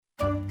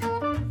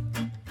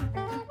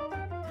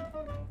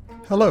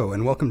Hello,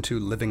 and welcome to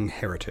Living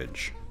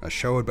Heritage, a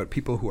show about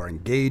people who are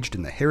engaged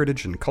in the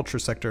heritage and culture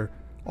sector,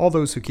 all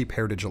those who keep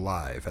heritage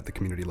alive at the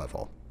community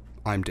level.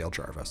 I'm Dale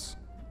Jarvis.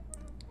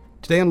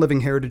 Today on Living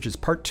Heritage is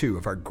part 2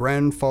 of our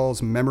Grand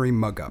Falls Memory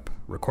Mug-Up,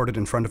 recorded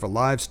in front of a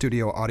live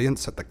studio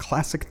audience at the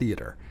Classic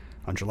Theatre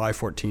on July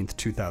 14th,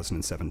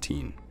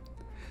 2017.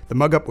 The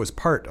Mug-Up was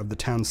part of the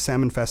town's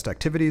Salmon Fest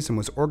activities and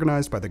was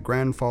organized by the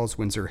Grand Falls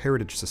Windsor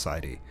Heritage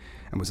Society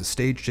and was a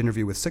staged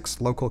interview with 6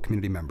 local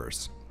community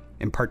members.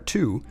 In part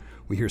 2,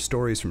 we hear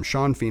stories from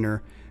Sean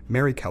Feener,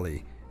 Mary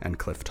Kelly, and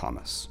Cliff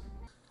Thomas.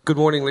 Good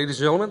morning, ladies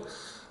and gentlemen.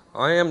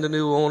 I am the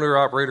new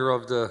owner-operator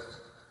of the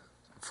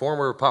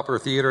former Popular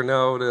Theatre,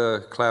 now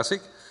the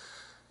Classic.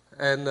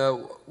 And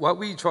what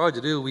we tried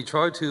to do, we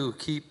tried to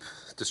keep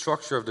the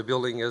structure of the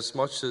building as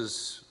much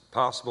as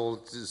possible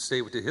to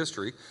stay with the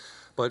history,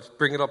 but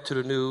bring it up to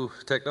the new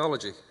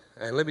technology.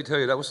 And let me tell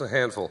you, that was a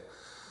handful.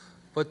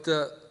 But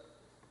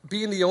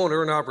being the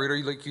owner and operator,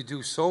 you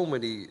do so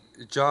many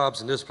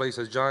jobs in this place,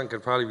 as John can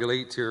probably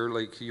relate to.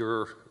 Like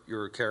you're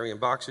carrying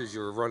boxes,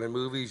 you're running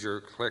movies,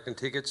 you're collecting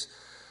tickets.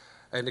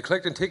 And the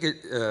collecting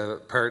ticket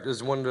part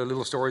is one of the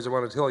little stories I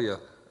want to tell you.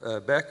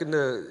 Back in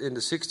the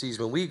 60s,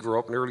 when we grew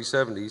up in the early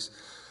 70s,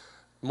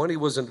 money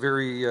wasn't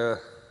very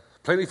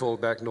plentiful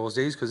back in those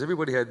days because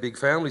everybody had big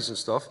families and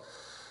stuff.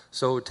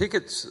 So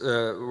tickets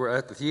were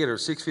at the theater,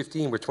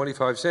 $6.15 were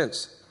 25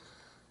 cents.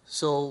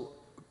 So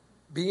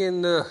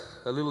being a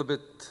little bit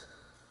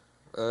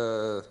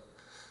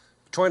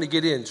trying to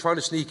get in, trying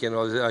to sneak in,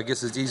 I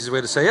guess is the easiest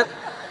way to say it.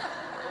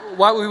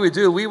 What we would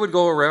do, we would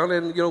go around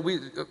and,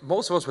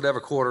 most of us would have a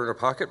quarter in our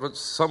pocket, but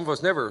some of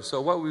us never. So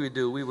what we would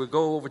do, we would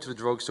go over to the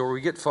drugstore, we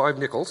get 5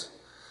 nickels,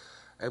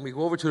 and we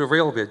go over to the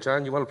rail bed.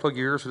 John, you want to plug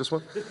your ears for this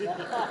one?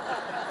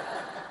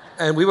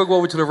 And we would go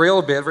over to the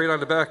rail bed right on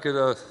the back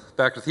of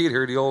the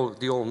theater here,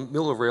 the old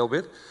mill of rail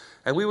bed,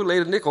 and we would lay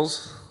the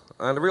nickels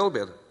on the rail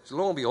bed. So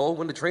lo and behold,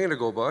 when the train would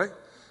go by,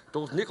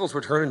 those nickels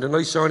would turn into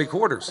nice shiny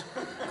quarters.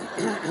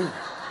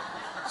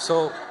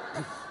 So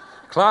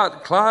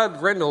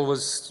Claude Rendell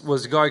was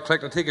the guy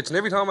collecting tickets, and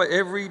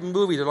every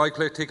movie that I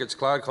collect tickets,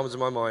 Claude comes to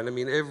my mind. I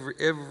mean,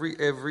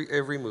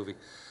 every movie.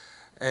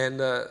 And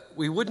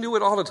we wouldn't do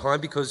it all the time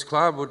because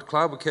Claude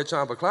would catch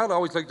on, but Claude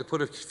always liked to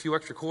put a few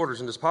extra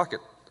quarters in his pocket.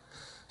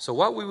 So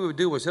what we would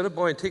do, instead of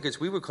buying tickets,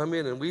 we would come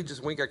in and we'd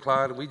just wink at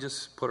Claude and we'd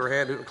just put our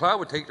hand in, and Claude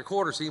would take the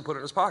quarter, see, and put it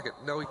in his pocket.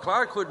 Now,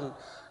 Claude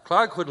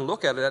couldn't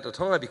look at it at the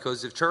time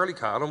because if Charlie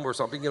caught him or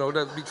something,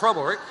 that'd be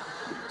trouble, right?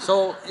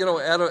 So,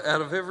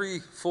 out of every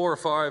 4 or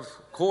 5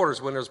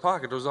 quarters went in his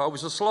pocket, there was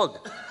always a slug.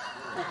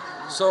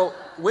 So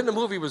when the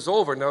movie was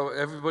over, now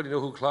everybody knew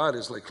who Claude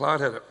is. Like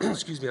Claude had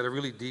had a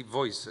really deep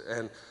voice,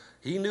 and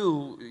he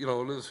knew,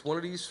 there's one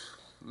of these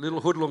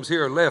little hoodlums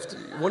here left.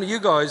 One of you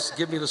guys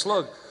give me the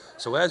slug.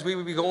 So as we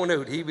would be going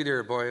out, he'd be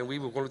there, boy, and we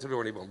would go to the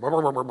door, and he'd go,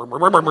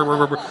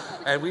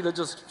 and we'd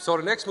just, so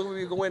the next movie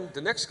we go in, the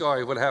next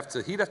guy he'd have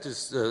to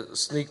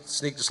sneak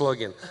the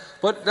slug in.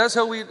 But that's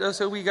how we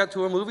got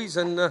to our movies,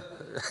 and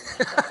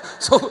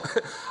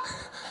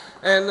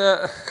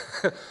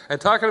and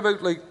talking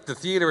about the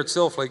theater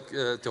itself,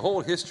 the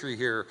whole history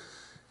here,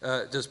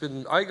 there's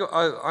been,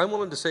 I'm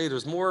willing to say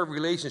there's more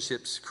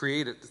relationships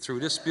created through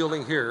this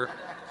building here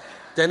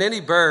than any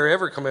bar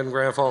ever come in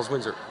Grand Falls,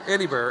 Windsor.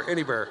 Any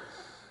bar.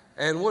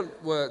 And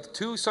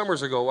 2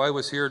 summers ago, I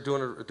was here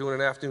doing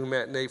an afternoon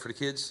matinee for the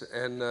kids,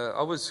 and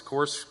I was, of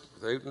course,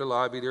 out in the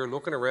lobby there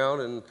looking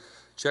around and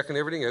checking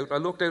everything out. I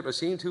looked out, and I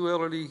seen 2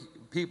 elderly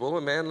people,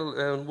 a man and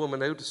a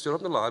woman out, stood up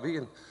in the lobby,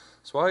 and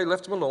so I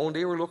left them alone.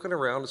 They were looking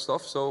around and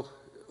stuff. So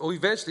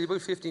eventually,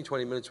 about 15,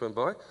 20 minutes went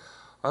by.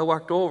 I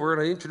walked over,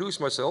 and I introduced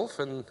myself,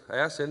 and I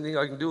asked anything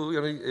I can do,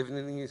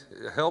 anything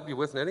help you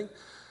with, anything.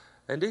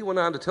 And they went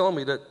on to tell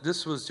me that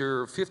this was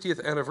their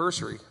 50th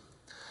anniversary.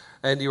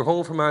 And you're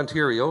home from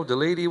Ontario. The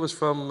lady was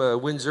from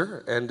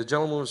Windsor, and the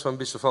gentleman was from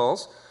Bishop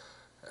Falls.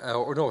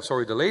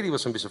 The lady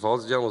was from Bishop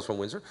Falls, the gentleman was from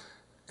Windsor.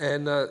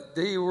 And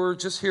they were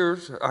just here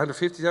on their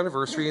 50th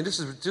anniversary, and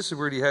this is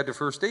where they had their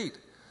first date.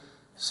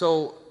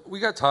 So we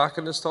got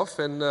talking and stuff,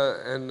 and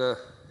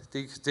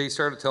they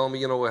started telling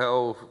me,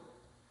 how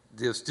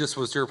this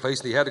was their place,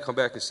 and they had to come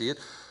back and see it.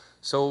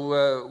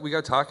 So we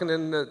got talking,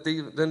 and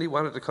then they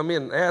wanted to come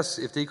in and ask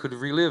if they could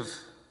relive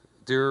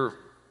their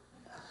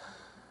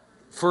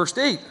first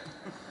date.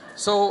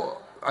 So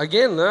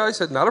again, I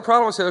said, not a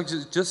problem. I said,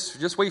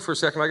 just wait for a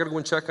second. I got to go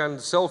and check on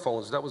the cell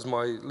phones. That was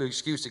my little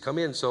excuse to come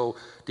in. So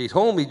they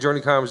told me during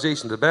the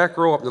conversation, the back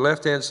row up the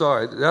left-hand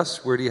side,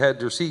 that's where they had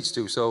their seats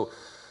to. So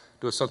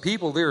there were some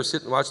people there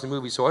sitting watching the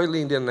movie. So I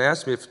leaned in and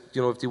asked me if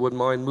they wouldn't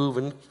mind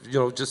moving,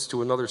 just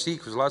to another seat,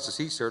 because lots of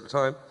seats there at the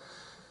time.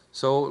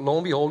 So lo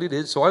and behold, he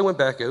did. So I went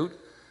back out,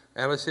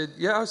 and I said,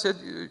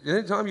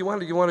 anytime you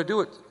want to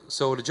do it.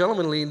 So the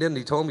gentleman leaned in and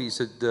he told me, he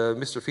said,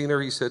 Mr.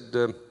 Feener, he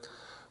said,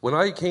 when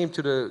I came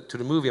to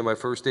the movie on my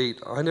first date,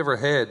 I never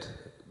had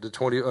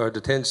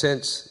the 10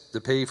 cents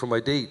to pay for my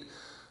date.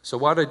 So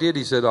what I did,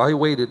 he said, I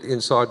waited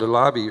inside the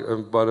lobby,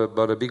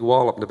 about a big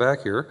wall up in the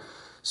back here.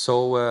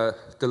 So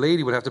the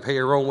lady would have to pay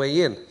her own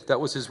way in. That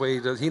was his way.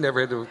 He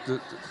never had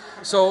to.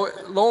 So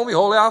lo and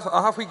behold,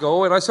 off we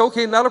go. And I said,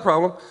 okay, not a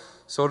problem.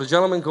 So the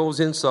gentleman goes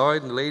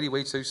inside, and the lady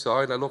waits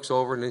outside, and I looks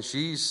over, and then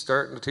she's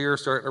starting to tear,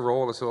 starting to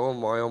roll. I said, oh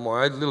my, oh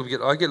my. I get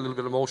a little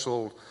bit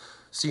emotional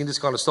seeing this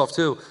kind of stuff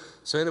too.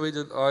 So anyway,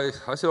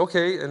 I said,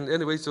 okay. And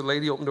anyway, so the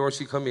lady opened the door, and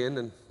she come in.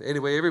 And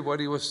anyway,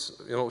 everybody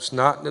was,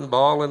 snotting and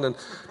bawling. And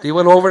they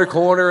went over the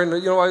corner, and,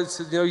 I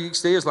said, you can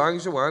stay as long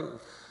as you want.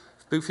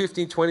 About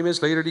 15, 20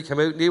 minutes later, they came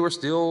out, and they were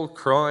still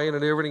crying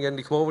and everything. And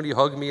they come over, and they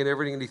hugged me and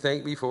everything, and they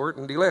thanked me for it,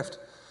 and they left.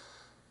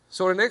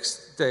 So the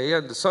next day,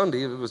 on the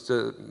Sunday, it was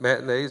the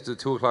matinee, the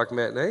 2 o'clock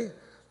matinee,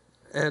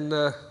 and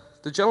the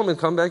gentleman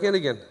come back in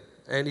again,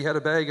 and he had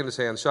a bag in his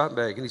hand, shopping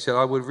bag, and he said,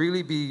 I would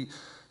really be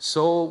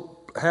so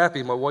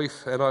happy, my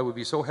wife and I would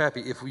be so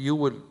happy if you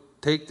would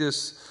take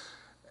this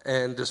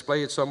and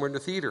display it somewhere in the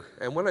theater.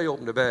 And when I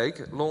opened the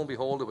bag, lo and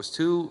behold, it was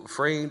 2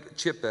 framed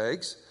chip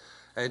bags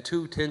and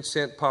 2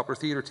 10-cent Poplar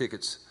Theater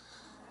tickets.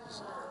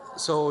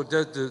 So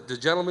the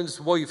gentleman's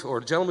wife, or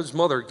the gentleman's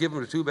mother, gave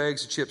him the 2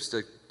 bags of chips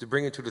to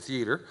bring into the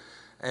theater.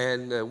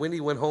 And when he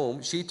went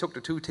home, she took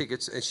the 2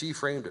 tickets and she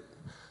framed it.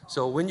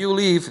 So when you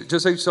leave,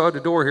 just outside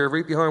the door here,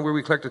 right behind where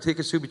we collect the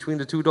tickets to, between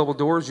the 2 double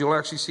doors, you'll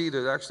actually see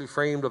the actually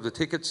framed of the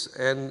tickets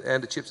and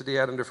the chips that they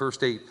had on their first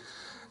date.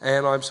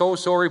 And I'm so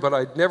sorry, but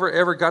I never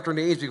ever got their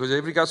names because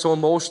everybody got so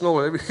emotional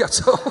and everybody got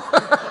so...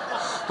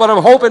 But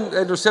I'm hoping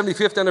at their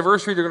 75th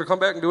anniversary, they're going to come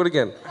back and do it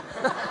again.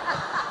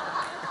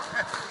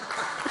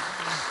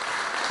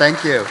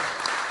 Thank you.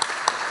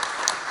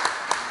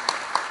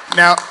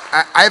 Now,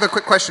 I have a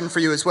quick question for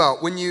you as well.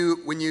 When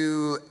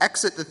you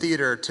exit the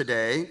theater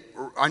today,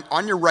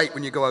 on your right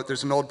when you go out,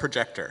 there's an old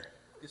projector.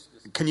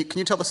 Can you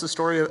tell us the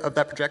story of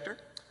that projector?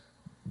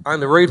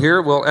 On the right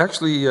here, well,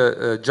 actually,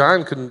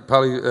 John can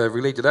probably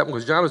relate to that one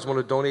because John was the one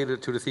who donated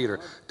it to the theater.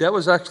 That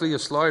was actually a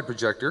slide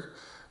projector,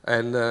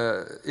 and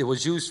it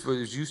was used to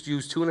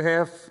use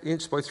 2.5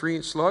 inch by 3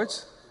 inch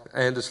slides,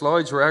 and the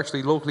slides were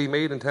actually locally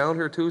made in town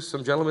here too.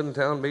 Some gentlemen in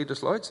town made the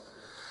slides,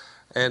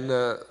 and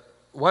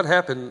what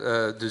happened,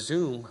 the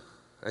Zoom,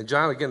 and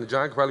John can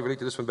probably relate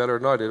to this one better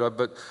than I did,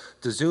 but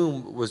the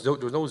Zoom, there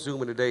was no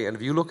Zoom in the day, and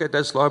if you look at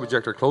that slide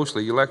projector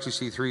closely, you'll actually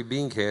see 3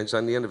 bean cans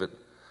on the end of it,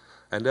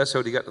 and that's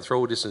how they got the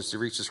throw distance to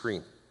reach the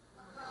screen.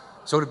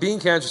 So the bean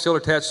cans are still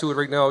attached to it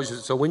right now,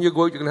 so when you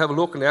go out, you can have a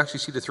look and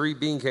actually see the 3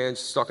 bean cans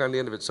stuck on the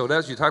end of it. So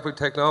that's your type of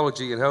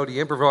technology and how they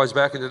improvised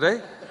back in the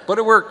day, but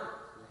it worked.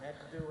 You had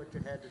to do what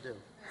you had to do.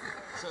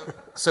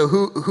 So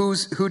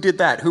who did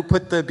that? Who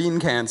put the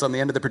bean cans on the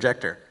end of the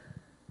projector?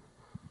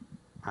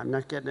 I'm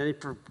not getting any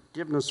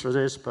forgiveness for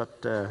this,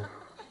 but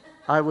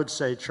I would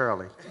say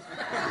Charlie.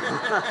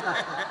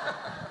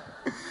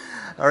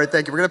 All right,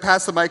 thank you. We're going to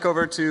pass the mic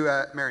over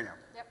to Mary now.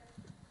 Yep.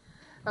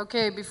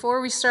 Okay,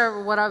 before we start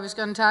with what I was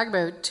going to talk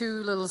about,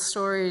 2 little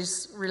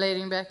stories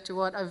relating back to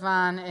what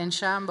Ivan and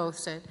Sean both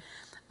said.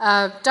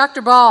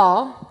 Dr.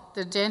 Ball,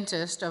 the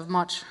dentist of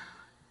much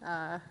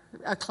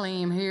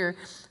acclaim here,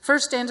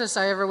 first dentist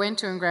I ever went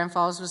to in Grand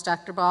Falls was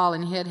Dr. Ball,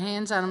 and he had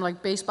hands on him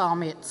like baseball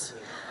mitts.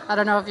 I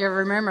don't know if you ever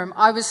remember him.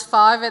 I was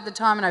 5 at the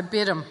time, and I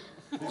bit him.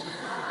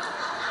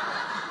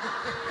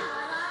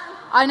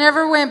 I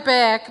never went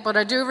back, but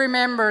I do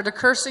remember the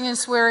cursing and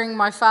swearing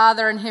my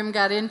father and him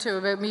got into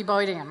about me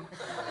biting him.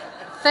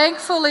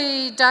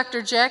 Thankfully,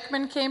 Dr.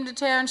 Jackman came to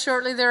town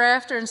shortly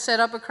thereafter and set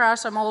up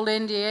across some old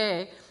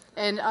NDA.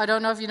 And I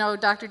don't know if you know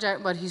Dr.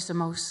 Jack, but he's the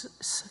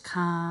most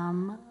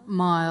calm,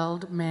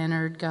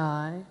 mild-mannered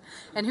guy.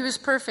 And he was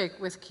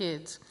perfect with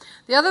kids.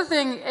 The other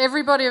thing,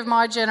 everybody of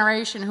my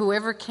generation who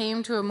ever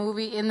came to a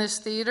movie in this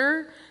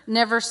theater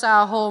never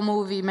saw a whole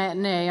movie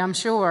matinee, I'm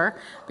sure,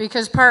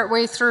 because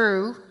partway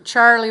through,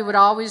 Charlie would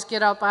always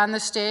get up on the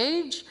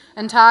stage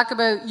and talk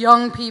about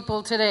young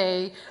people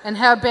today and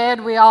how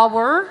bad we all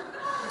were.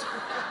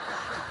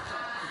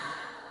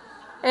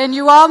 And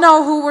you all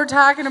know who we're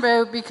talking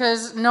about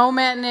because no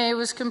matinee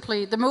was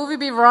complete. The movie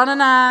be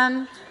running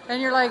on, and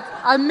you're like,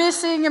 I'm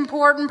missing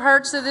important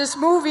parts of this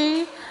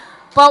movie,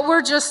 but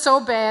we're just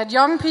so bad.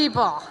 Young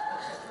people.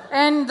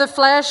 And the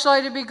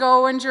flashlight would be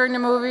going during the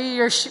movie.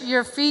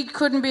 Your feet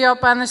couldn't be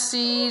up on the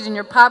seat, and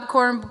your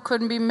popcorn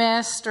couldn't be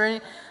missed.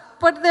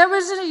 But that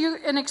was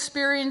an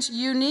experience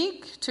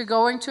unique to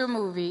going to a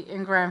movie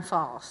in Grand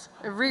Falls.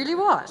 It really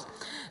was.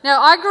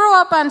 Now, I grew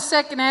up on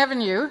 2nd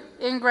Avenue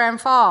in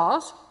Grand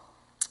Falls,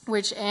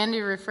 which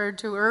Andy referred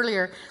to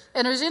earlier.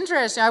 And it was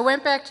interesting. I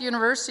went back to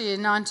university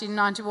in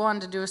 1991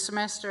 to do a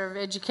semester of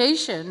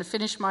education to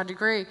finish my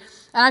degree.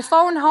 And I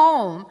phoned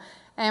home.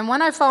 And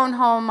when I phoned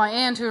home, my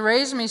aunt who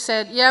raised me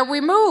said, yeah,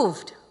 we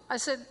moved. I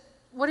said,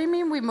 what do you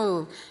mean we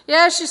moved?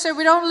 Yeah, she said,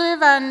 we don't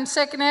live on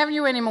 2nd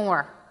Avenue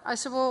anymore. I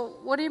said, well,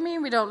 what do you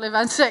mean we don't live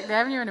on 2nd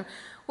Avenue anymore?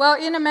 Well,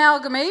 in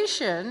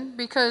amalgamation,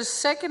 because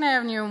 2nd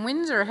Avenue and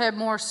Windsor had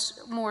more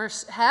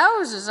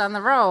houses on the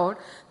road,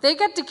 they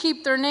got to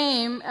keep their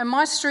name, and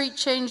my street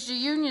changed to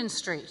Union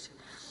Street.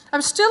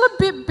 I'm still a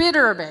bit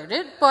bitter about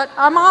it, but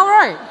I'm all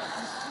right,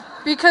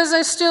 because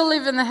I still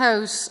live in the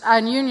house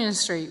on Union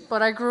Street,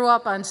 but I grew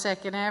up on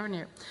 2nd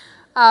Avenue.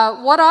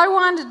 What I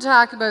wanted to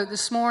talk about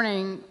this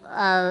morning,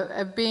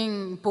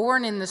 being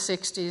born in the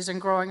 60s and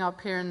growing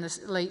up here in the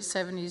late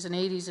 70s and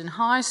 80s in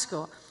high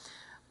school,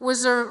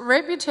 was a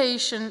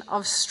reputation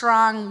of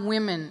strong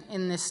women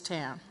in this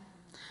town,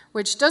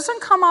 which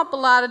doesn't come up a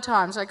lot of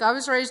times. Like, I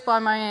was raised by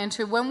my aunt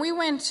who, when we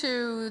went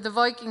to the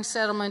Viking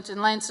settlement in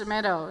Lancet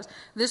Meadows,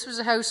 this was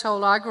a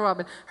household I grew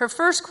up in, her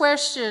first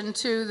question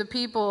to the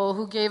people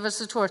who gave us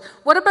the tours,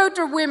 what about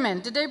their women?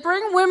 Did they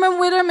bring women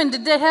with them, and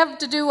did they have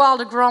to do all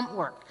the grunt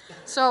work?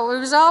 So it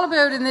was all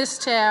about, in this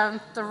town,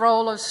 the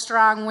role of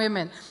strong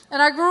women.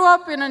 And I grew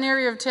up in an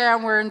area of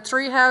town where in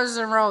 3 houses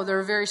in a row there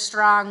were very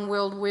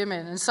strong-willed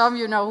women, and some of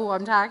you know who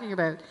I'm talking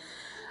about.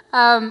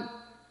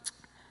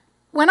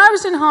 When I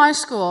was in high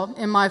school,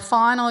 in my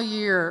final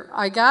year,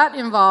 I got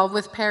involved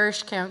with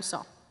Parish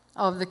Council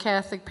of the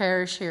Catholic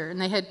parish here,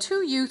 and they had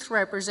 2 youth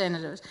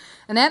representatives.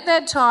 And at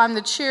that time,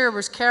 the chair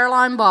was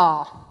Caroline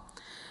Ball.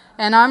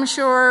 And I'm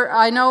sure,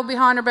 I know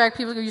behind her back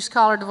people used to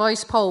call her the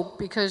Vice Pope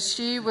because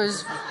she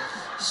was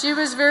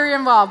very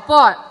involved.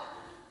 But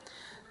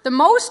the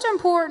most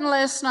important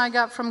lesson I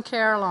got from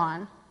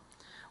Caroline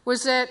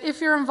was that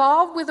if you're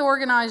involved with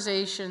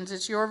organizations,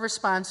 it's your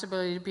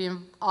responsibility to be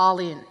all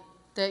in.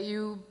 That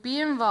you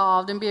be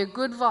involved and be a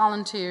good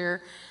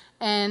volunteer,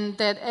 and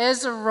that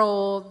as a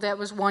role, that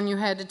was one you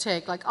had to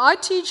take. Like, I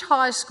teach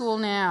high school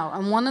now,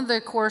 and one of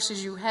the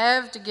courses you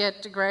have to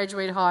get to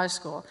graduate high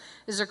school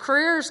is a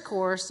careers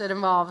course that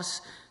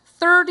involves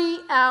 30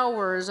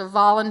 hours of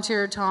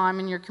volunteer time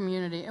in your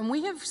community. And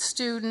we have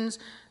students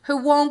who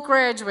won't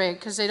graduate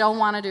because they don't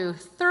want to do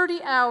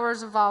 30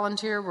 hours of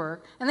volunteer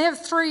work, and they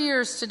have 3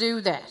 years to do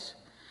that.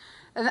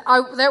 And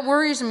that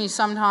worries me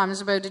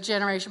sometimes about the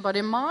generation. But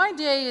in my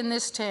day in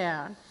this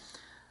town,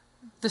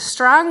 the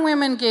strong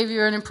women gave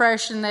you an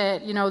impression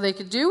that, you know, they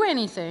could do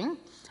anything,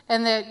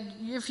 and that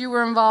if you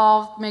were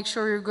involved, make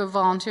sure you're a good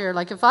volunteer.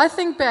 Like, if I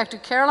think back to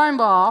Caroline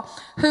Ball,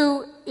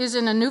 who is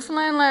in a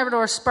Newfoundland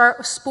Labrador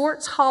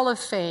Sports Hall of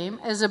Fame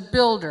as a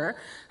builder,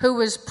 who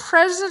was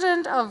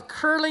president of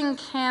Curling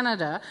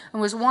Canada and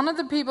was one of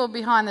the people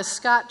behind the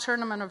Scott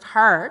Tournament of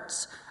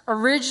Hearts,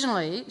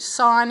 originally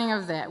signing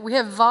of that. We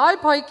have Vi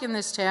Pike in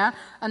this town,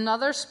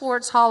 another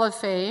Sports Hall of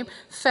Fame,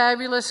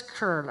 fabulous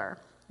curler.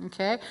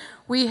 Okay,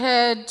 we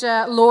had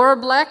Laura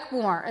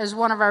Blackmore as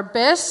one of our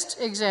best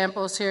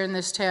examples here in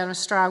this town of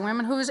strong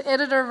women, who was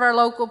editor of our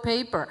local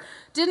paper.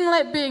 Didn't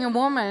let being a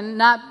woman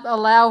not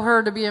allow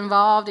her to be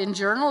involved in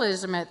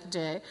journalism at the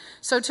day.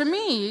 So to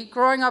me,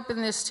 growing up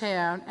in this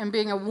town and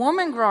being a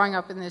woman growing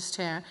up in this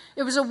town,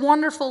 it was a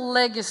wonderful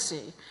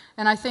legacy.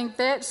 And I think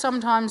that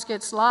sometimes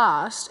gets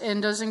lost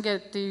and doesn't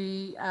get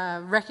the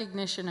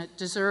recognition it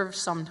deserves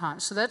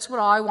sometimes. So that's what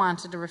I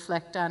wanted to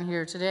reflect on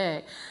here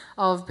today,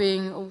 of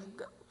being,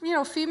 you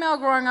know, female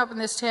growing up in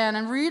this town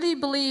and really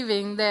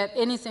believing that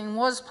anything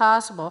was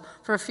possible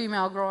for a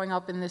female growing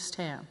up in this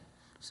town.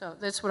 So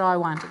that's what I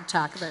wanted to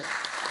talk about.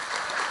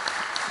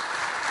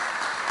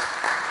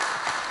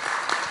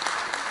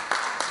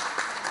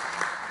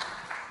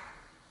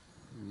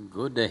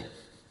 Good day.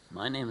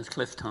 My name is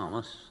Cliff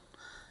Thomas,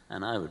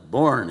 and I was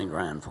born in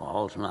Grand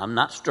Falls. I'm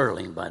not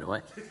Sterling, by the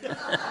way.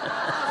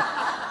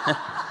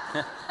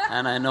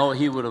 And I know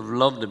he would have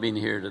loved to have been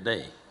here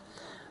today.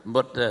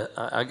 But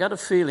I got a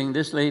feeling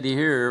this lady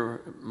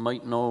here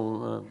might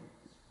know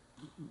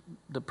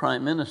the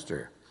Prime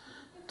Minister,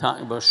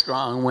 talking about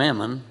strong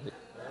women,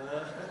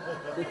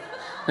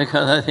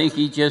 because I think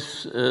he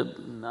just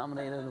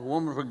nominated a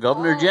woman for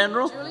Governor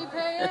General. Julie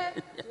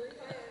Payette.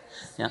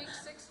 Yeah.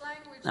 Speaks 6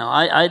 languages. Now,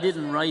 I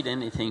didn't write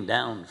anything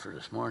down for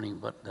this morning,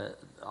 but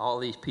all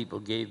these people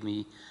gave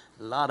me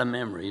a lot of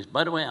memories.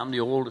 By the way, I'm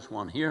the oldest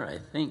one here, I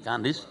think,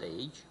 on this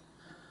stage.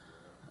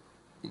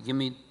 Give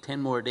me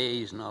 10 more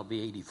days and I'll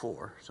be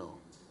 84, so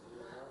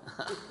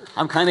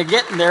I'm kind of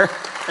getting there.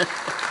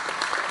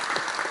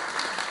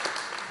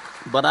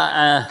 But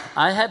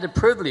I had the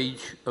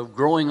privilege of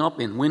growing up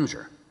in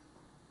Windsor.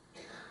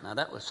 Now,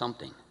 that was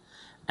something.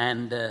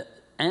 And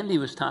Andy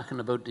was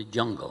talking about the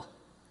jungle.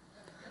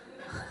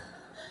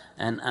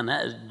 And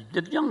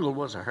the jungle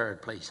was a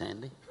hard place,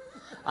 Andy.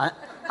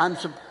 I'm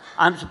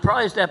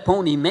surprised that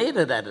pony made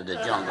it out of the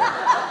jungle.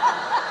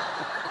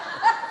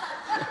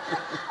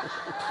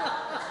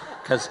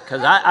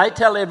 Because I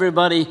tell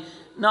everybody,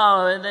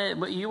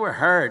 no, you were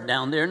hard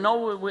down there.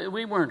 No,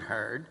 we weren't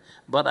hard.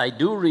 But I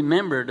do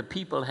remember the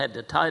people had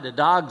to tie the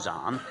dogs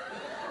on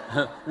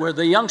where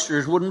the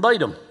youngsters wouldn't bite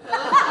them.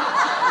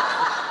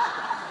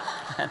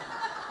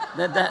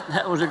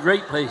 That was a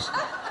great place.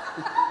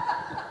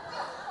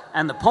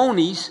 And the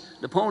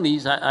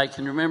ponies, I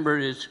can remember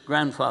his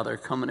grandfather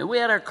coming in. We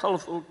had our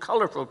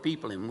colorful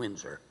people in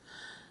Windsor.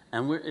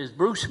 And where's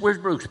Bruce?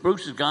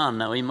 Bruce is gone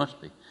now, he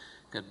must be.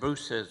 Because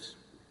Bruce says,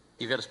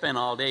 you got to spend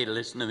all day to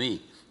listen to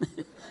me.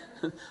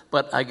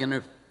 But I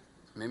can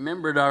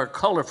remember our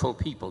colorful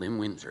people in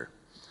Windsor.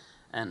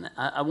 And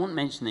I won't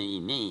mention any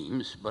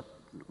names, but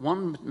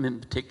one in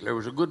particular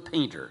was a good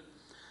painter,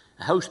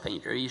 a house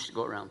painter. He used to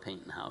go around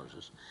painting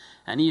houses.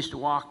 And he used to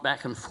walk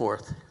back and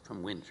forth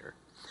from Windsor.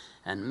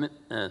 And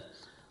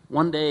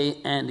One day,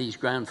 Andy's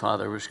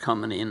grandfather was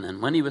coming in, and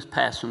when he was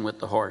passing with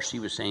the horse, he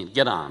was saying,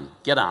 "Get on,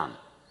 get on."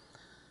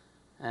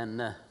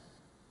 And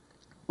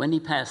when he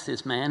passed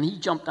this man, he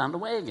jumped on the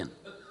wagon.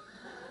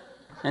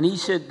 And he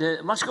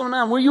said, "What's going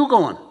on? Where are you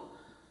going?"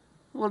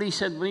 Well, he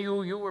said,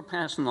 "Well, you were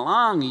passing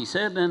along," he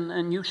said,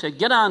 and you said,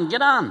 "Get on,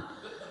 get on."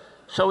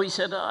 So he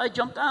said, "I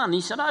jumped on."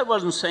 He said, "I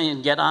wasn't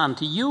saying get on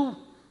to you.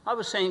 I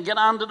was saying get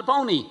on to the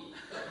pony."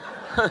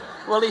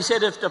 Well, he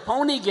said, "If the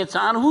pony gets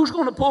on, who's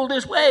going to pull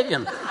this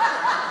wagon?"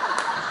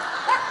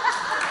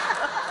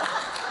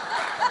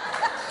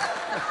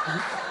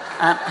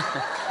 And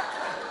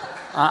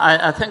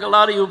I think a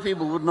lot of you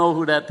people would know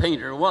who that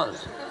painter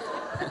was.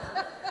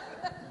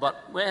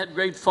 But we had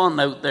great fun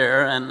out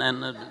there,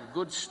 and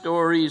good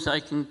stories. I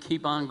can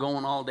keep on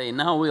going all day.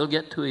 Now we'll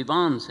get to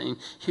Yvonne's thing.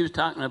 She was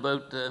talking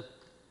about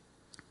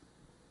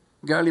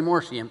Garley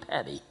Morrissey and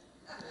Paddy.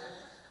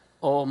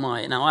 Oh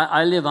my! Now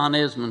I live on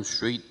Esmond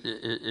Street.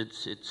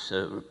 It's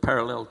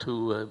parallel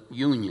to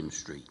Union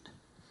Street.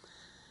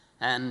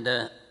 And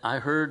I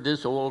heard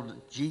this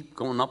old Jeep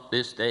going up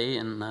this day,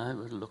 and I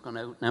was looking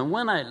out. Now,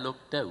 when I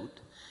looked out,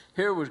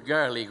 here was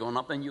Garley going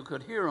up, and you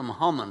could hear him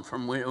humming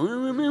from where.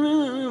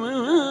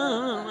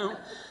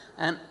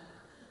 And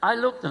I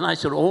looked, and I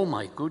said, "Oh,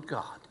 my good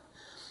God."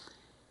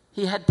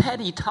 He had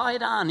Paddy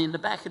tied on in the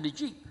back of the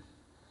Jeep.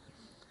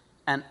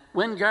 And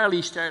when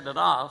Garley started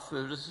off,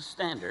 it was a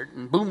standard,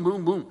 and boom,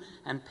 boom, boom,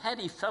 and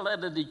Paddy fell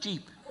out of the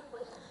Jeep.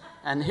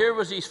 And here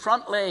was his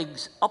front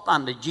legs up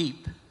on the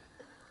Jeep,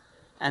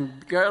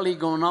 and Garley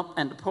going up,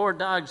 and the poor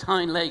dog's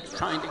hind legs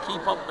trying to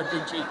keep up with the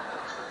Jeep.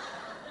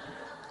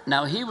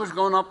 Now, he was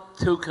going up,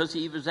 too, because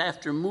he was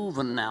after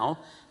moving now,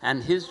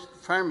 and his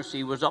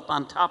pharmacy was up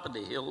on top of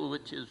the hill,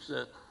 which is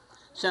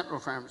Central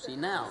Pharmacy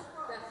now.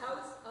 The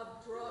House of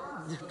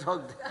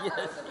Drugs.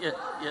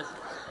 Yes.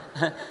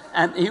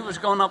 And he was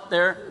going up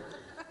there.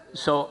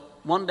 So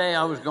one day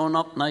I was going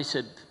up, and I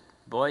said,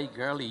 "Boy,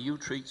 Garley, you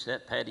treats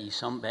that Paddy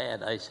some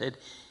bad." I said,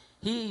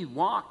 "He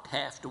walked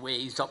half the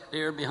ways up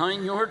there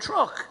behind your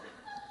truck."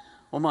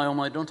 Oh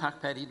my, don't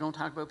talk Paddy, don't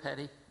talk about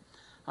Paddy.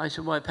 I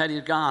said, "Why,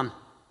 Paddy's gone."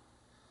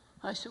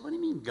 I said, "What do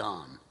you mean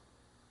gone?"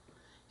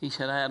 He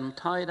said, "I had him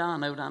tied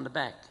on out on the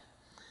back."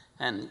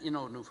 And, you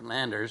know,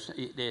 Newfoundlanders,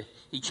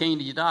 he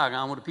chained his dog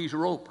on with a piece of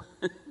rope.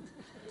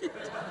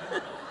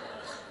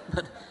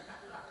 But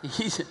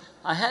he said,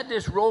 "I had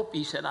this rope,"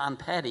 he said, "on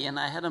Paddy, and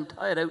I had him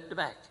tied out the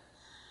back."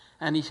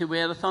 And he said, "We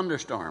had a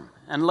thunderstorm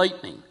and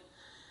lightning."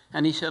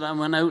 And he said, "I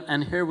went out,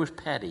 and here was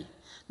Paddy."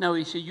 Now,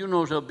 he said, "You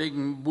knows how big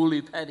and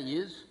woolly Paddy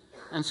is,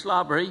 and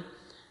slobbery."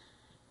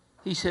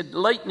 He said,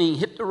 "Lightning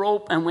hit the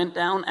rope and went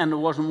down, and there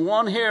wasn't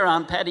one hair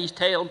on Paddy's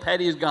tail.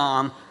 Paddy's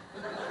gone."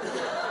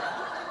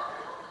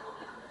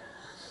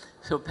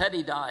 So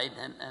Paddy died,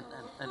 and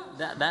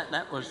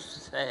that was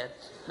sad.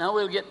 Now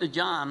we'll get to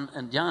John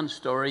and John's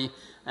story.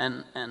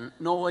 And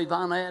no,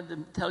 Yvonne, I had to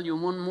tell you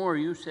one more.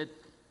 You said,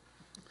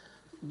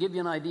 give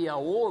you an idea how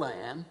old I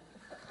am.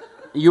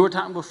 You were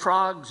talking about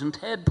frogs and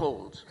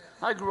tadpoles.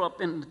 I grew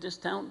up in this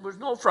town. There was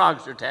no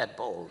frogs or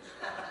tadpoles.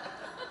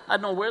 I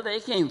don't know where they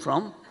came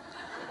from.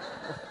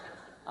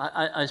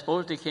 I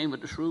suppose they came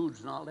with the shrews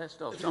and all that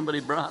stuff. Somebody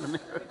brought them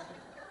here.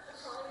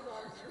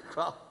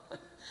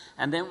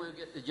 And then we'll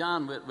get to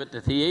John with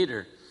the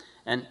theater.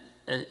 And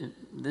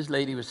this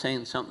lady was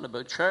saying something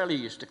about Charlie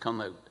used to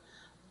come out.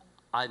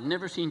 I've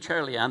never seen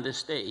Charlie on this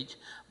stage,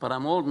 but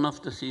I'm old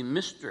enough to see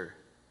Mr.,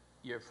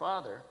 your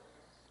father,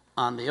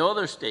 on the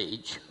other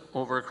stage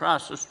over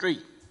across the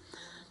street.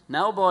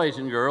 Now, boys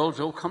and girls,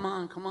 oh, come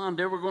on.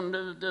 They were going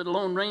to, the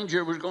Lone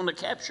Ranger was going to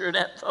capture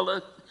that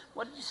fella.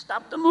 What did you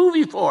stop the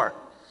movie for?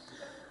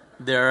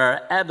 There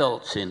are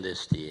adults in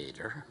this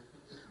theater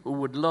who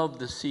would love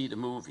to see the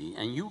movie,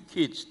 and you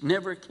kids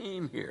never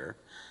came here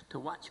to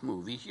watch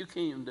movies. You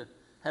came to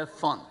have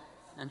fun,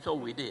 and so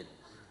we did.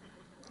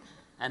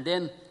 And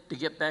then to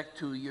get back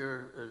to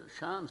your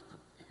Sean's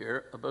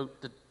here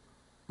about the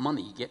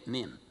money getting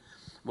in.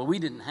 Well, we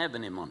didn't have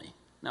any money.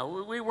 Now,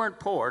 we weren't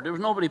poor. There was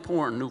nobody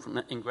poor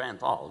in Grand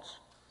Falls.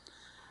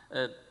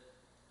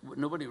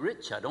 Nobody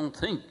rich, I don't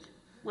think.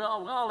 We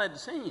all had the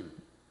same.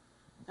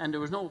 And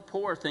there was no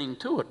poor thing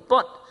to it.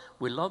 But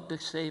we loved to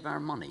save our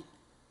money.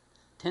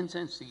 10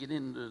 cents to get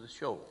into the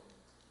show.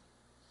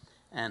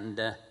 And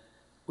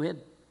we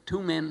had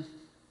two men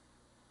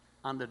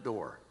on the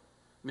door,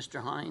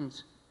 Mr.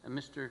 Hines and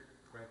Mr.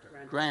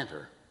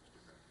 Granter.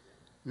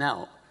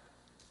 Now,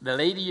 the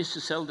lady used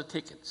to sell the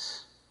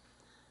tickets,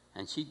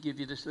 and she'd give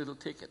you this little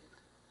ticket.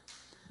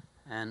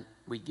 And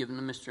we'd give them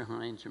to Mr.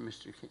 Hines or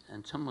Mr.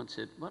 And someone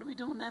said, "What are we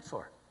doing that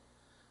for?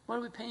 What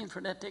are we paying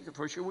for that ticket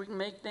for? Sure we can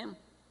make them?"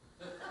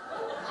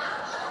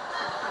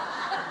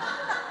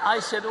 I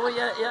said, "Oh,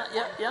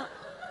 yeah.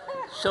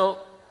 So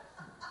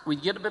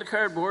we'd get a bit of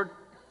cardboard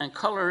and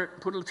color it,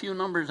 put a few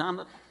numbers on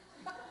it,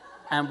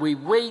 and we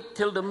wait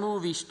till the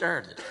movie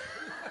started.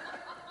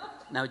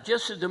 Now,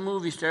 just as the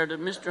movie started,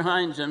 Mr.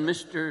 Hines and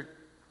Mr.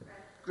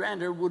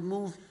 Granter would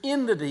move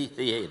into the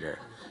theater.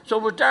 So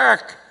it was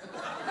dark.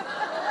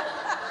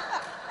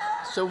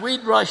 So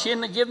we'd rush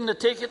in and give him the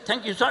ticket,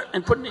 "Thank you, sir,"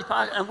 and put it in his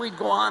pocket, and we'd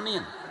go on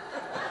in.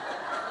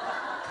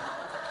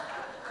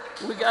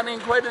 We got in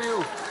quite a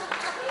few.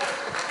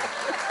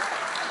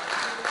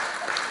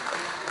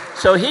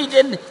 So he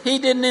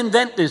didn't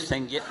invent this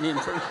thing, getting in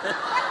first.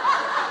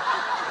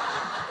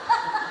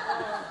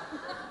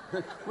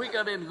 We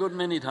got in a good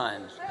many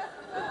times.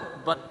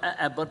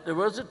 But there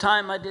was a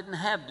time I didn't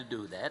have to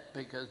do that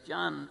because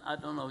John, I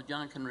don't know if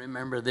John can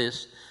remember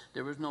this,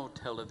 there was no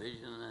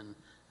television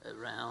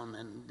around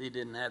and they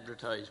didn't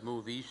advertise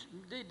movies.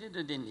 They did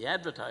it in the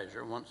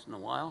Advertiser once in a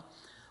while.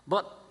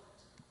 But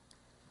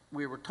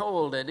we were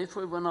told that if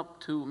we went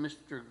up to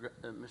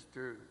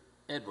Mr.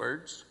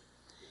 Edwards,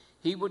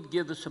 he would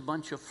give us a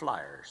bunch of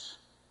flyers.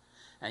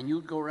 And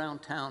you'd go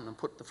around town and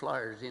put the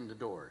flyers in the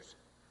doors.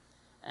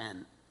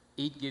 And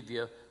he'd give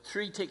you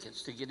 3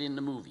 tickets to get in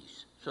the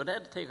movies. So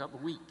that'd take up a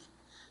week.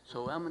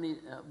 So how many,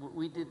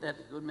 we did that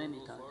a good many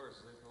times.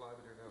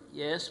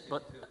 Yes,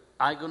 but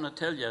I'm going to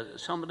tell you,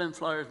 some of them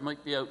flyers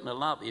might be out in the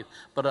lobby,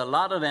 but a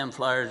lot of them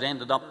flyers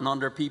ended up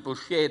under people's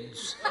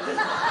sheds.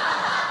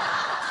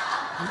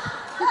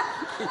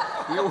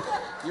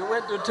 You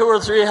went to 2 or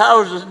 3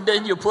 houses and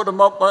then you put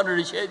them up under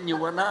the shed and you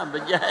went on,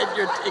 but you had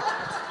your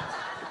tickets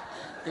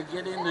to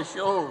get in the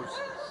shows.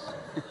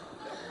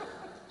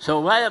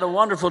 So I had a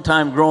wonderful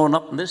time growing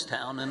up in this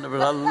town, and there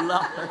was a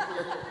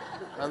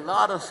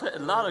lot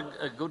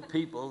of good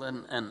people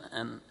and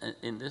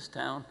in this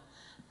town.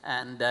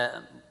 And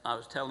I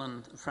was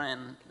telling a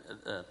friend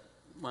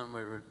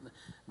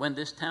when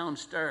this town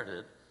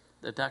started,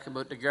 they talk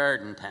about the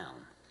garden town.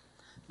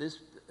 This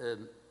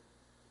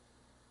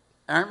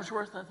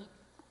Armsworth, I think,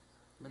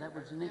 but that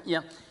was his name.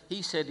 Yeah,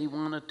 he said he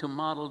wanted to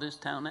model this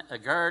town a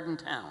garden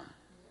town,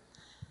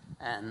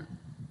 and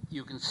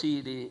you can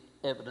see the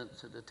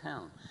evidence of the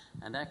town.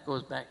 And that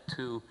goes back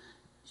to,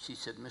 she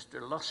said,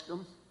 Mr.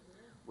 Luscombe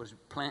was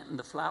planting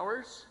the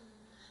flowers.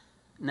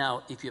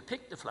 Now, if you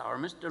pick the flower,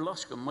 Mr.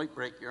 Luscombe might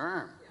break your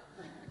arm.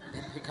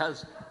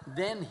 Because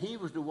then he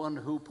was the one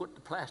who put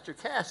the plaster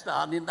cast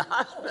on in the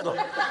hospital.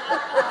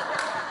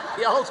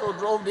 He also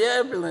drove the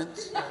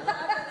ambulance.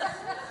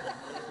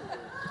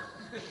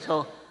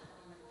 So,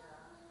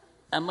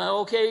 am I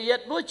okay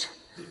yet, Butch?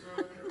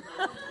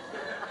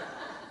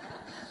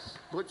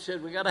 Butch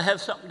said, we got to have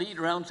something to eat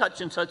around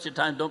such and such a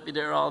time. Don't be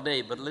there all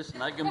day. But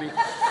listen, I can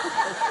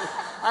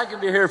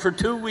be here for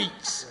 2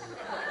 weeks.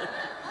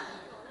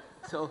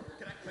 So,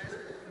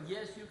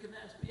 yes, you can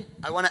ask me.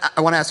 I want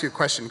to ask you a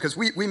question, because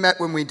we met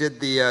when we did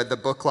the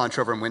book launch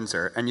over in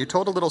Windsor, and you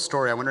told a little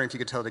story. I wonder if you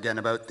could tell it again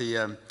about the,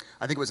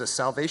 I think it was a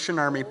Salvation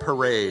Army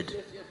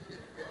parade.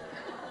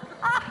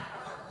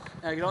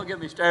 Now, don't get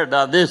me started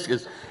on this,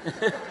 because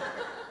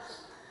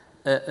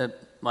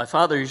my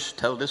father used to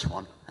tell this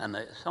one, and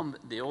some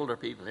of the older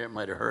people here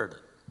might have heard it.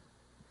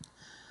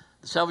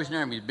 The Salvation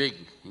Army is big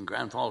in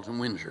Grand Falls and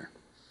Windsor.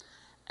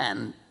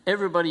 And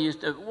everybody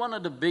used to, one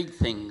of the big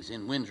things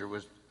in Windsor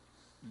was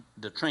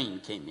the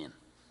train came in.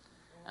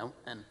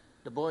 And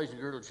the boys and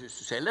girls used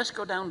to say, let's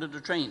go down to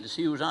the train to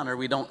see who's on her,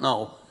 we don't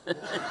know.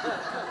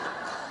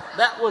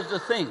 That was the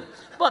thing.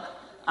 But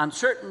on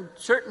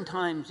certain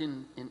times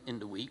in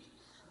the week,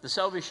 the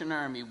Salvation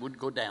Army would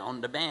go down,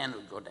 the band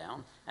would go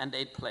down, and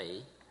they'd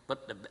play.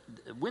 But the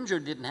Windsor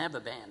didn't have a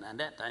band at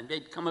that time.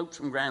 They'd come out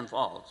from Grand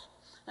Falls.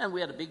 And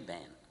we had a big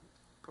band.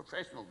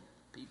 Professional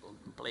people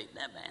played in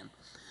that band.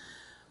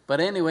 But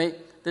anyway,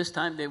 this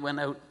time they went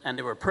out and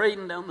they were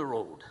parading down the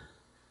road.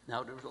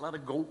 Now, there was a lot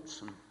of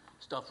goats and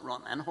stuff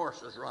and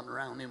horses running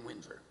around in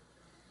Windsor.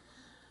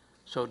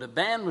 So the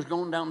band was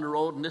going down the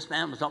road, and this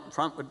man was up in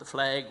front with the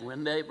flag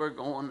when they were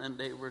going, and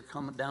they were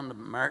coming down the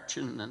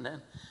marching,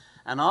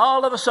 and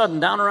all of a sudden,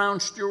 down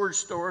around Stewart's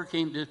store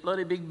came this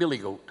bloody big billy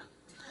goat.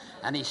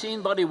 And he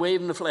seen Buddy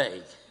waving the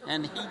flag.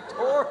 And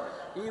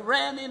he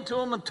ran into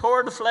him and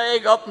tore the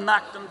flag up,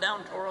 knocked him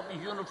down, tore up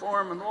his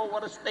uniform, and oh,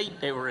 what a state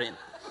they were in.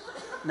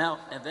 Now,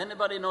 if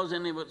anybody knows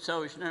anything about the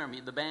Salvation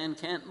Army, the band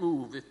can't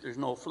move if there's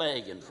no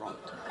flag in front.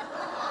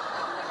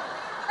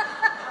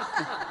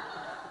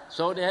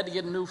 So they had to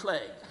get a new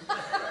flag.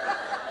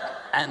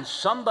 And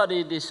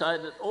somebody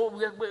decided,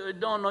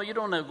 no, you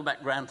don't have to go back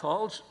to Grand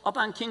Falls. Up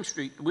on King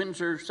Street, the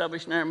Windsor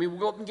Salvation Army will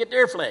go up and get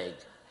their flag.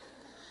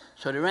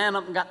 So they ran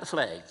up and got the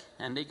flag,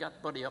 and they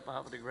got Buddy up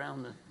off the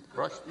ground and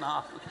brushed him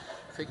off,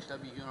 fixed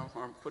up his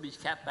uniform, put his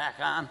cap back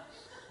on,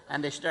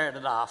 and they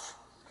started off.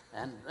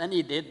 And then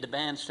he did, the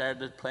band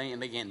started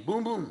playing again.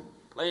 Boom, boom,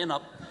 playing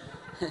up.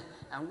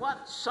 And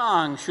what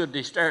song should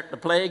they start to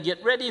play?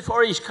 Get ready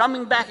for He's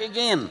Coming Back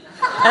Again.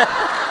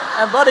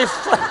 And Buddy,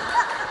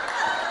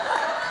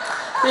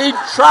 he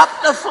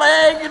dropped the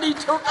flag and he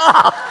took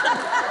off.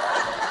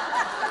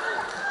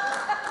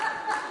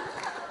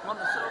 One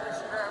of the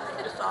Salvation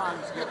Army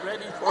songs, Get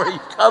Ready for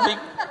He's Coming.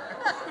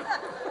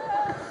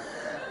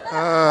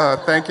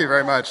 Thank you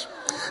very much.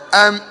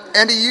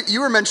 Andy,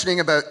 you mentioned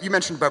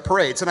about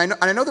parades, and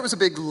I know there was a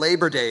big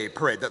Labor Day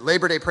parade. That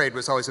Labor Day parade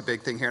was always a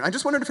big thing here, and I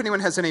just wondered if anyone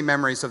has any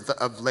memories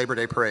of Labor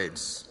Day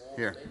parades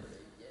here.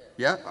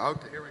 Yeah.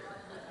 Okay. Here we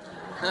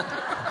go.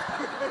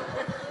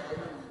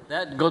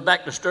 That goes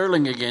back to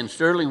Sterling again.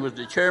 Sterling was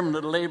the chairman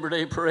of the Labor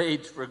Day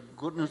parades for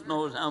goodness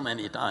knows how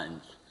many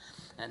times,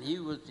 and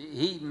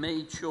he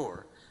made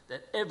sure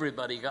that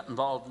everybody got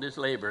involved in this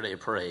Labor Day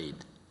parade.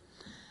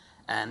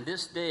 And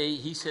this day,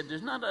 he said,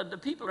 the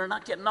people are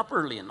not getting up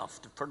early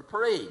enough for the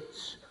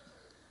parades.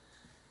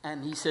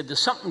 And he said, there's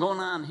something going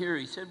on here.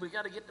 He said, we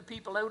got to get the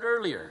people out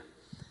earlier.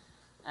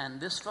 And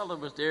this fellow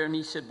was there, and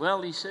he said,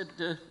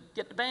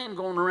 get the band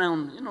going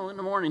around, in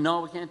the morning.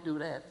 No, we can't do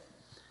that.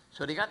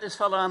 So they got this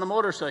fellow on a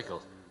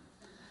motorcycle,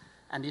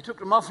 and he took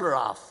the muffler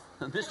off,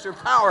 Mr.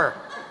 Power.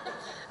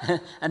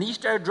 And he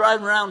started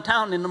driving around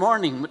town in the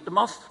morning with the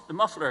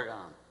muffler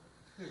on.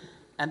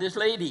 And this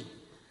lady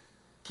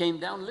came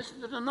down and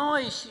listened to the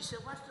noise. She said,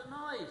 what's the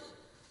noise?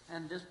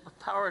 And this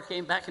Power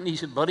came back, and he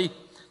said, buddy,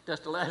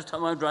 that's the last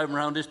time I'm driving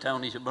around this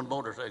town. He said, with a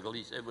motorcycle.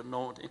 He said, with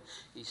no.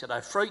 He said, I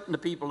frightened the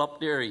people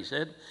up there, he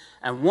said.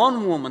 And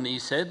one woman, he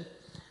said,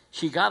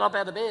 she got up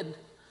out of bed.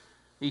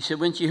 He said,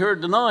 when she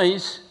heard the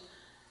noise,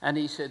 and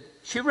he said,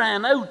 she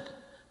ran out,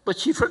 but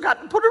she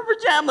forgot to put her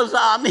pajamas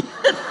on. He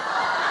said.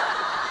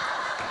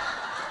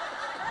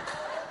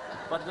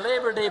 But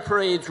Labor Day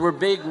parades were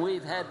big.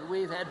 We've had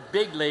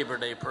big Labor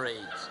Day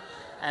parades.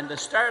 And to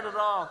start it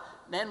all,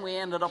 then we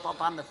ended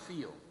up on the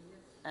field.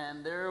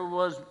 And there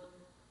was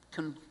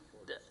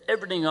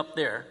everything up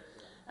there.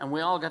 And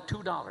we all got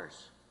 $2.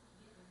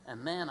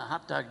 And man, a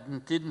hot dog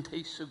didn't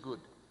taste so good.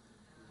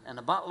 And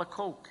a bottle of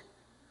Coke.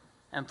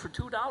 And for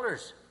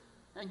 $2.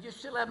 And you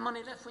still had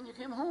money left when you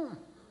came home.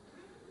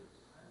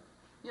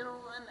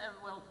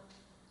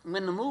 And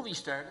when the movie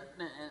started,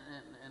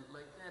 and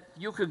like that,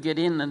 you could get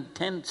in, and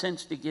 10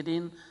 cents to get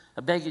in,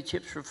 a bag of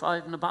chips for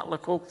 $5, and a bottle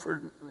of Coke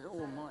for,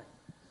 oh my.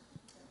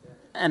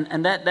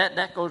 And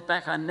that goes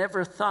back, I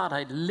never thought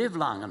I'd live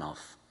long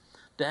enough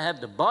to have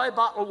to buy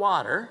bottled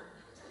water,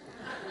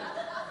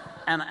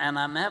 and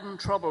I'm having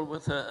trouble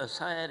with a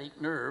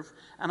sciatic nerve,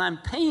 and I'm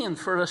paying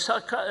for a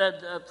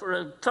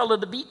fellow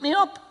to beat me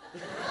up.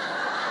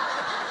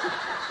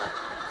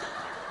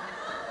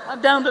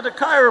 I'm down to the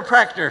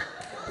chiropractor,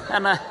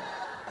 and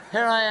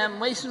here I am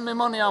wasting my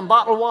money on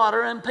bottled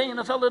water and paying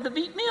a fellow to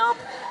beat me up.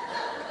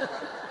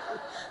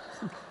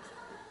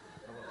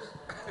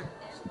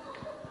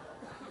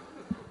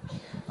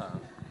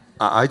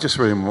 I just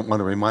really want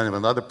to remind of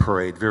another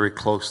parade very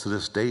close to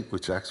this date,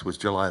 which actually was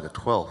July the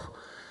 12th,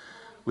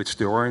 which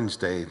the Orange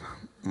Day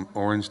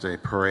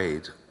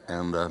parade.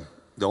 And the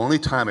only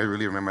time I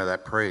really remember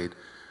that parade,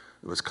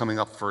 it was coming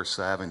up First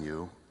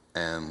Avenue,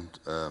 and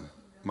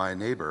my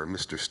neighbor,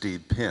 Mr.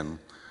 Steve Pinn,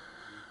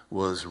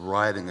 was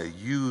riding a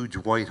huge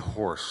white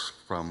horse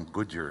from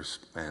Goodyear's,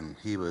 and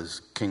he was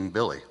King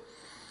Billy.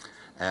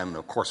 And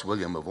of course,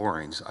 William of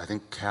Orange, I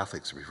think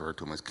Catholics refer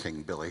to him as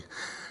King Billy.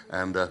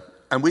 And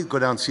we'd go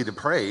down and see the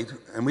parade,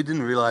 and we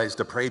didn't realize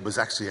the parade was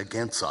actually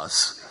against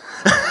us.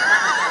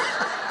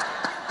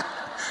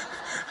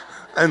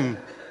 And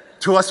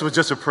to us, it was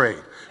just a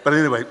parade. But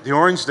anyway, the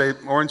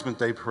Orangeman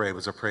Day parade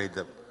was a parade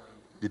that,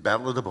 the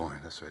Battle of the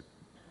Boyne, that's right.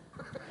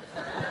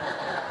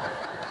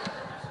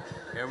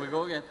 Here we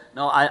go again.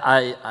 No,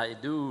 I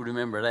do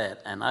remember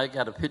that, and I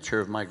got a picture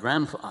of my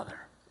grandfather.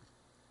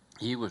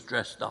 He was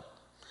dressed up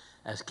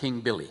as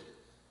King Billy,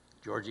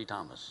 Georgie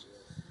Thomas,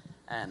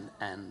 and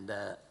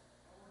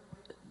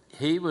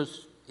he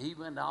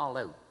went all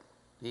out.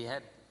 He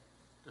had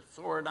the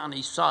sword on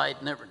his side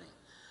and everything,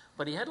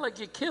 but he had like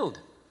you killed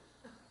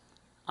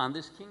on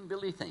this King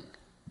Billy thing.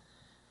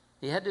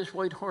 He had this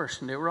white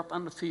horse, and they were up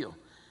on the field,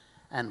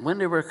 and when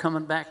they were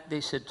coming back,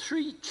 they said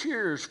 3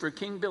 cheers for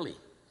King Billy.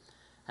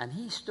 And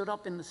he stood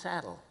up in the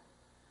saddle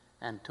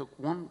and took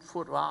 1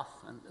 foot off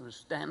and was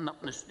standing up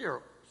in the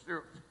stirrups.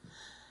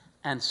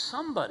 And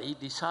somebody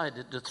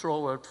decided to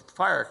throw a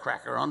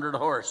firecracker under the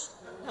horse.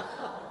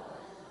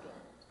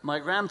 My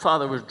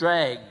grandfather was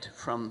dragged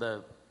from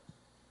the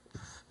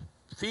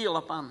field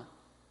up on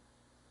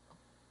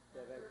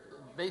the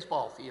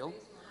baseball field,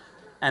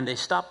 and they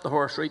stopped the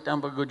horse right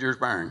down by Goodyear's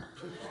barn.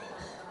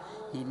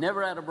 He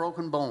never had a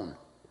broken bone.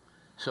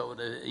 So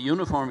the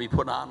uniform he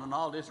put on and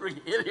all this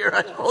really hit here,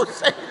 I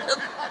suppose.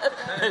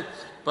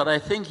 But I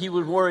think he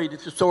was worried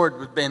if the sword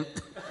was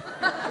bent.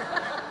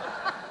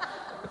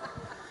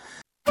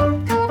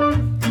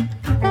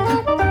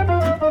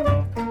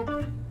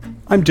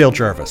 I'm Dale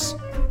Jarvis.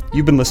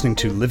 You've been listening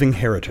to Living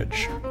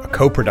Heritage, a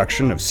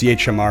co-production of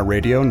CHMR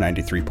Radio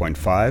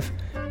 93.5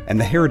 and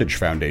the Heritage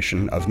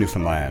Foundation of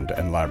Newfoundland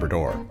and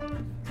Labrador.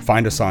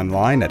 Find us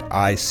online at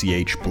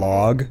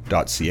ichblog.ca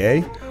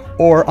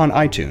or on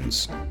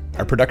iTunes.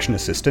 Our production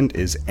assistant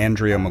is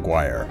Andrea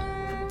McGuire.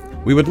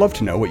 We would love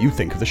to know what you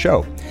think of the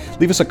show.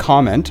 Leave us a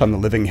comment on the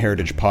Living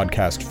Heritage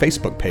Podcast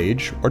Facebook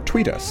page or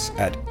tweet us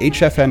at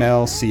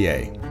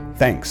HFNLCA.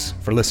 Thanks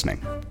for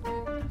listening.